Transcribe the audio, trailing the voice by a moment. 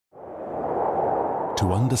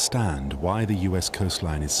To understand why the US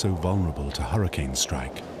coastline is so vulnerable to hurricane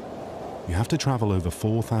strike, you have to travel over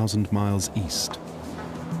 4,000 miles east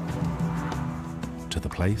to the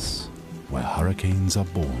place where hurricanes are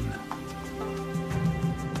born.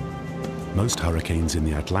 Most hurricanes in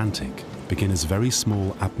the Atlantic begin as very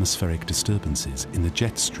small atmospheric disturbances in the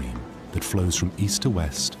jet stream that flows from east to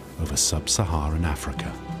west over sub-Saharan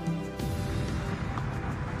Africa.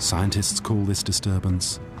 Scientists call this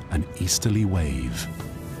disturbance an easterly wave.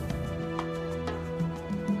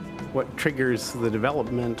 What triggers the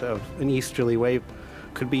development of an easterly wave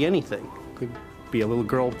could be anything. It could be a little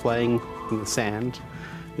girl playing in the sand.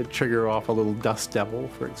 It trigger off a little dust devil,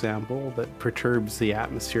 for example, that perturbs the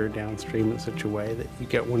atmosphere downstream in such a way that you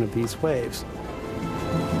get one of these waves.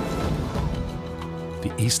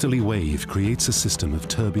 The easterly wave creates a system of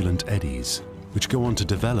turbulent eddies, which go on to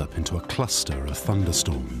develop into a cluster of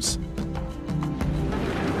thunderstorms.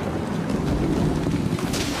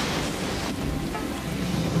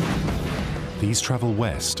 These travel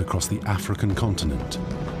west across the African continent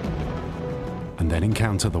and then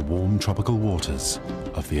encounter the warm tropical waters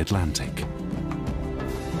of the Atlantic.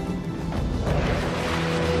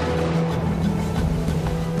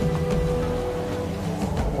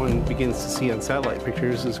 One begins to see on satellite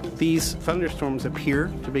pictures is these thunderstorms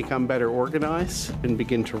appear to become better organized and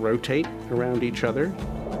begin to rotate around each other.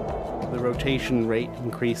 The rotation rate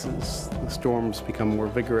increases, the storms become more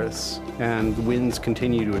vigorous, and the winds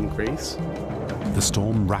continue to increase. The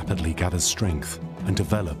storm rapidly gathers strength and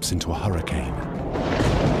develops into a hurricane,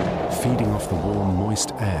 feeding off the warm,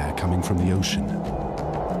 moist air coming from the ocean.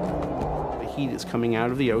 The heat is coming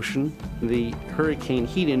out of the ocean. The hurricane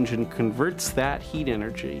heat engine converts that heat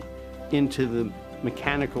energy into the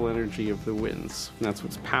mechanical energy of the winds. And that's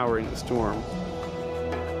what's powering the storm.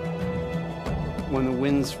 When the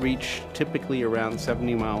winds reach typically around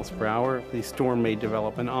 70 miles per hour, the storm may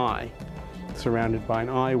develop an eye, surrounded by an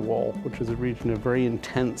eye wall, which is a region of very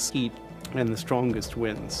intense heat and the strongest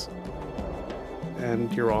winds.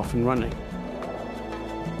 And you're off and running.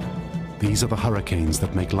 These are the hurricanes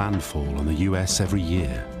that make landfall on the US every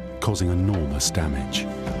year, causing enormous damage.